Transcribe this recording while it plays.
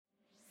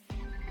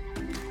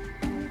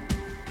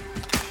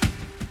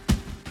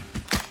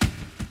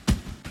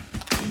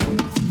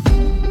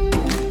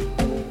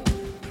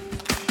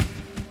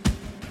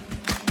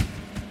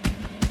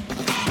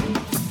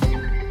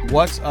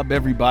What's up,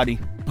 everybody?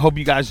 Hope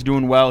you guys are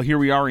doing well. Here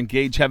we are in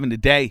Gage Heaven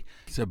today.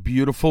 It's a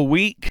beautiful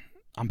week.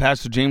 I'm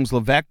Pastor James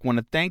Levesque. Want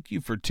to thank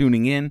you for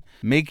tuning in,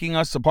 making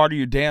us a part of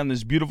your day on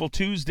this beautiful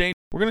Tuesday.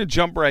 We're going to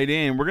jump right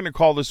in. We're going to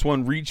call this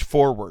one Reach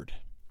Forward.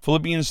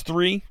 Philippians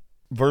 3,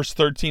 verse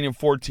 13 and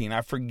 14.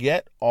 I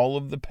forget all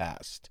of the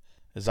past,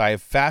 as I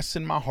have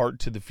fastened my heart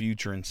to the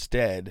future.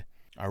 Instead,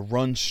 I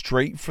run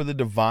straight for the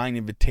divine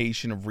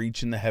invitation of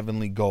reaching the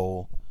heavenly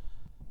goal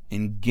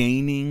and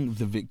gaining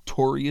the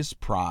victorious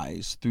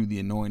prize through the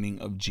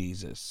anointing of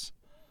Jesus.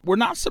 We're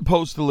not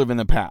supposed to live in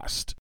the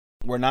past.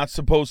 We're not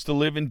supposed to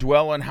live and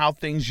dwell on how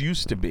things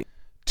used to be.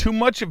 Too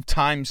much of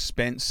time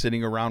spent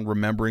sitting around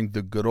remembering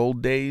the good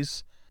old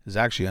days is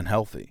actually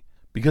unhealthy,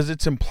 because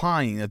it's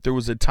implying that there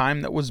was a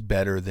time that was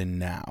better than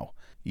now.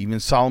 Even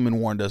Solomon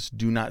warned us,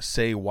 do not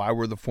say, why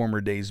were the former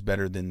days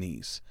better than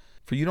these?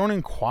 For you don't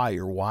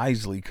inquire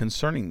wisely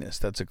concerning this.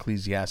 That's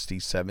Ecclesiastes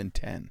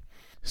 7:10.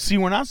 See,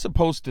 we're not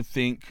supposed to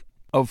think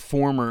of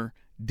former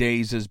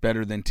days as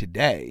better than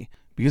today,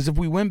 because if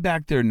we went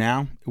back there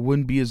now, it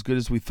wouldn't be as good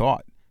as we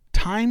thought.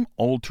 Time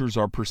alters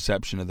our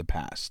perception of the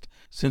past,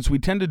 since we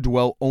tend to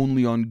dwell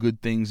only on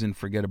good things and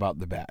forget about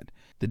the bad.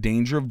 The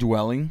danger of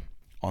dwelling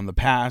on the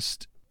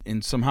past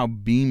and somehow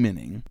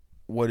bemoaning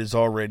what is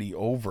already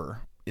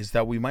over is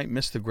that we might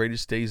miss the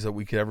greatest days that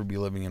we could ever be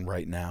living in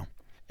right now,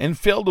 and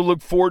fail to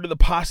look forward to the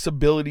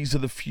possibilities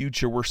of the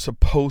future. We're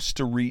supposed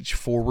to reach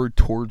forward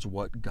towards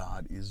what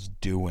God is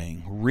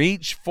doing.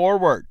 Reach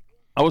forward.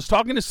 I was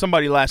talking to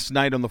somebody last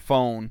night on the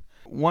phone,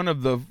 one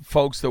of the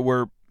folks that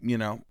we're,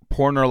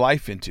 pouring our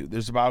life into.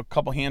 There's about a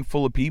couple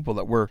handful of people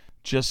that we're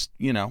just,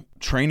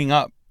 training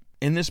up.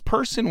 And this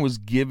person was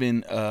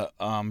given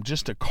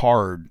just a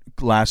card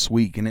last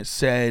week, and it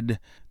said,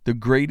 the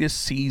greatest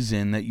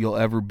season that you'll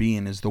ever be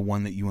in is the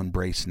one that you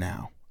embrace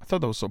now. I thought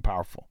that was so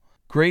powerful.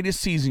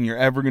 Greatest season you're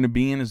ever going to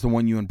be in is the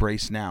one you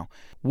embrace now.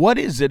 What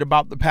is it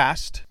about the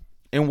past,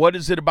 and what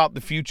is it about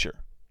the future?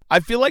 I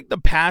feel like the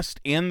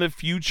past and the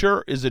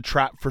future is a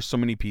trap for so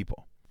many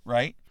people,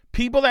 right?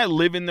 People that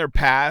live in their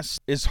past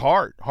is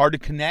hard to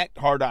connect,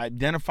 hard to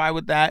identify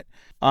with that,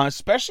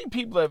 especially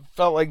people that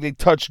felt like they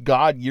touched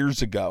God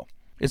years ago.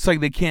 It's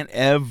like they can't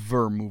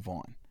ever move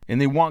on,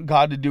 and they want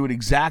God to do it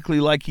exactly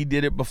like he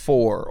did it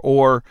before,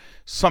 or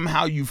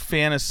somehow you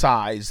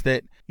fantasize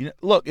that,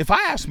 look, if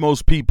I ask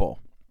most people,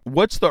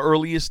 what's the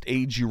earliest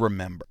age you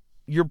remember?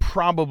 You're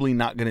probably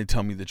not going to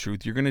tell me the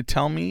truth. You're going to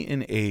tell me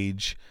an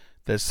age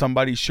that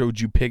somebody showed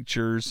you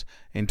pictures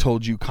and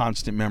told you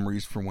constant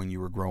memories from when you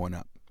were growing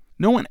up.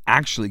 No one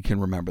actually can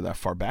remember that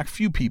far back.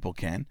 Few people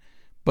can,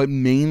 but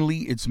mainly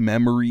it's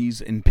memories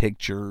and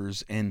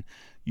pictures, and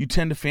you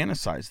tend to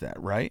fantasize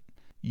that, right?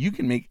 You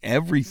can make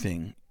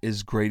everything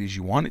as great as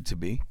you want it to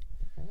be,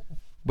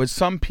 but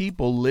some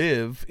people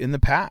live in the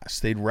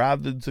past. They'd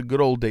rather the good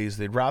old days.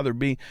 They'd rather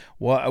be,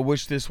 well, I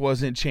wish this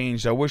wasn't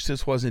changed. I wish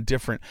this wasn't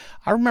different.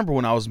 I remember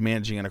when I was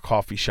managing in a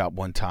coffee shop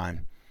one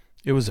time.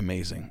 It was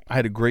amazing. I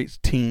had a great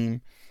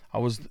team. I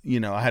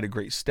had a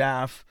great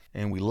staff,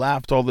 and we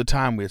laughed all the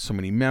time. We had so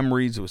many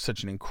memories. It was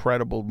such an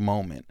incredible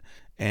moment.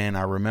 And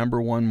I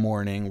remember one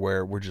morning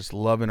where we're just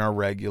loving our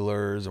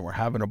regulars and we're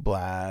having a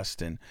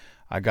blast. And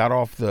I got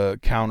off the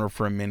counter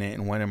for a minute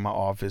and went in my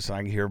office, and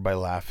I could hear everybody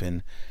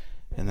laughing.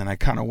 And then I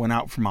kind of went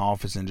out from my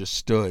office and just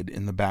stood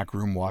in the back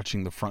room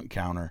watching the front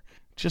counter.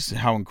 Just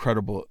how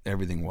incredible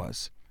everything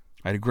was.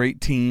 I had a great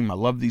team. I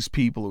loved these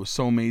people. It was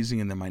so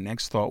amazing. And then my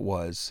next thought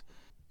was,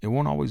 it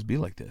won't always be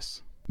like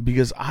this.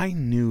 Because I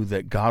knew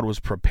that God was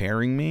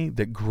preparing me,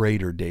 that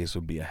greater days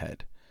would be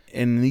ahead.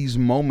 And these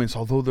moments,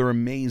 although they're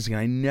amazing,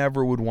 I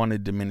never would want to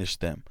diminish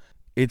them.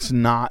 It's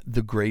not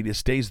the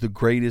greatest days. The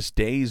greatest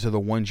days are the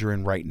ones you're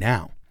in right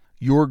now.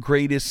 Your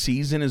greatest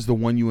season is the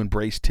one you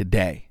embrace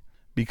today,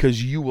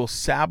 because you will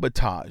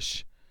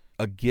sabotage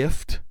a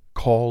gift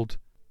called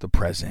the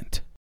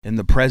present. And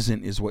the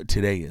present is what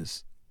today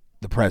is,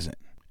 the present.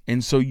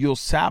 And so you'll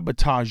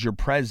sabotage your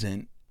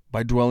present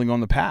by dwelling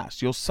on the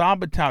past. You'll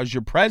sabotage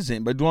your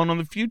present by dwelling on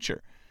the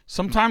future.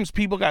 Sometimes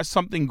people got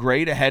something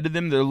great ahead of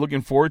them they're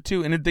looking forward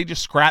to, and if they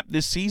just scrap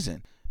this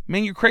season,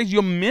 man, you're crazy.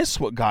 You'll miss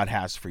what God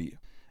has for you.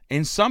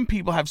 And some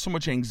people have so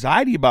much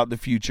anxiety about the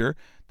future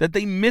that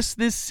they miss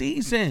this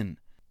season.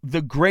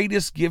 The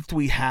greatest gift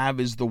we have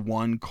is the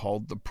one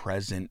called the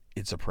present.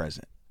 It's a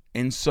present.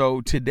 And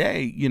so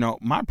today,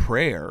 my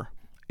prayer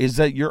is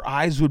that your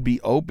eyes would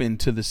be open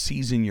to the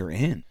season you're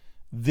in.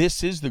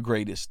 This is the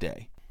greatest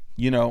day.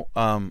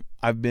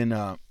 I've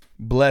been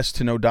blessed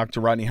to know Dr.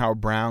 Rodney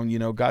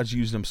Howard-Browne. God's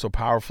used him so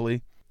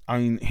powerfully. I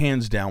mean,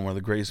 hands down, one of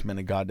the greatest men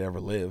of God to ever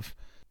live.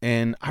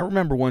 And I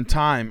remember one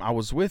time I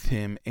was with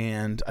him,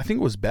 and I think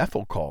it was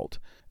Bethel called.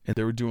 And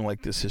they were doing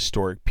like this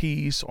historic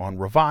piece on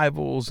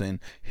revivals and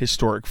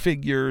historic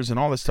figures and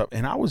all this stuff.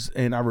 And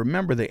I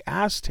remember they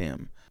asked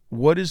him,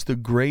 what is the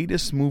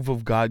greatest move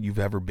of God you've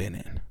ever been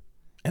in?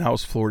 And I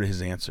was floored at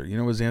his answer. You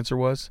know what his answer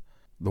was?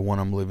 The one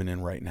I'm living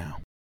in right now.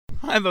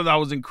 I thought that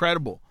was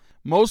incredible.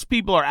 Most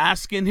people are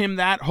asking him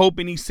that,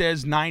 hoping he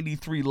says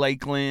 93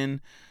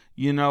 Lakeland,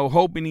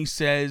 hoping he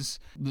says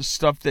the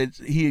stuff that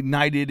he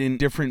ignited in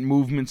different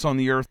movements on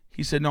the earth.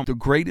 He said, no, the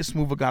greatest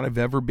move of God I've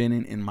ever been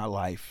in my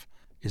life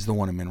is the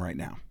one I'm in right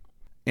now.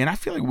 And I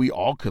feel like we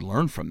all could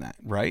learn from that,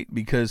 right?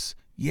 Because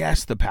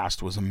yes, the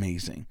past was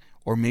amazing,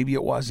 or maybe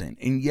it wasn't.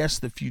 And yes,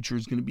 the future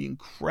is going to be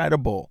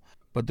incredible.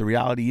 But the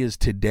reality is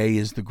today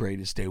is the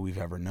greatest day we've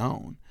ever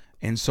known.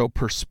 And so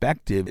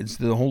perspective is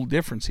the whole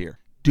difference here.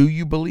 Do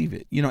you believe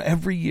it?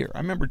 Every year, I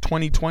remember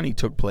 2020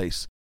 took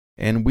place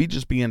and we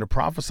just began to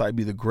prophesy it'd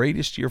be the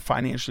greatest year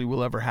financially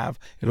we'll ever have.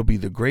 It'll be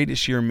the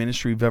greatest year in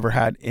ministry we've ever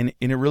had. And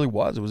it really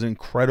was. It was an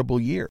incredible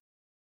year.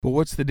 But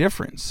what's the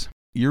difference?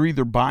 You're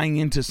either buying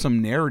into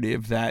some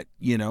narrative that,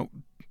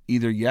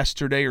 either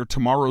yesterday or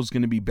tomorrow is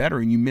going to be better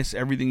and you miss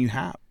everything you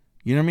have.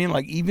 You know what I mean?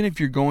 Like even if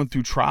you're going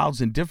through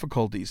trials and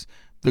difficulties,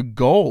 the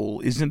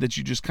goal isn't that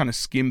you just kind of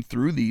skim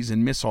through these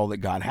and miss all that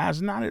God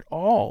has. Not at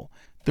all.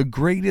 The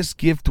greatest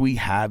gift we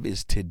have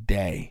is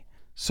today.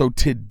 So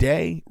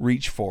today,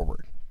 reach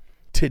forward.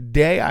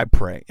 Today, I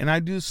pray, and I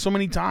do this so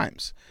many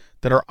times,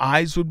 that our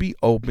eyes would be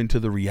open to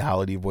the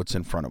reality of what's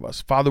in front of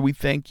us. Father, we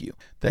thank you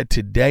that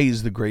today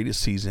is the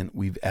greatest season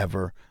we've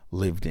ever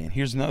lived in.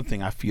 Here's another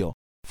thing I feel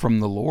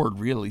from the Lord,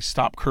 really.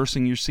 Stop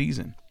cursing your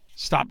season.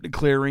 Stop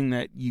declaring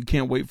that you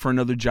can't wait for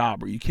another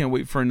job or you can't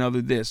wait for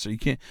another this or you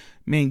can't.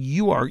 Man,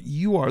 you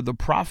are the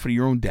prophet of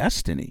your own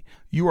destiny.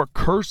 You are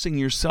cursing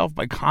yourself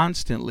by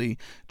constantly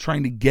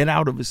trying to get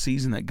out of a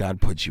season that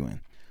God put you in.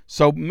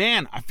 So,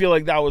 man, I feel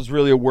like that was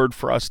really a word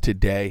for us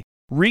today.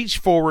 Reach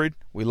forward.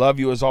 We love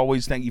you as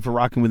always. Thank you for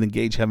rocking with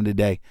Engage Heaven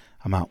today.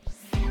 I'm out.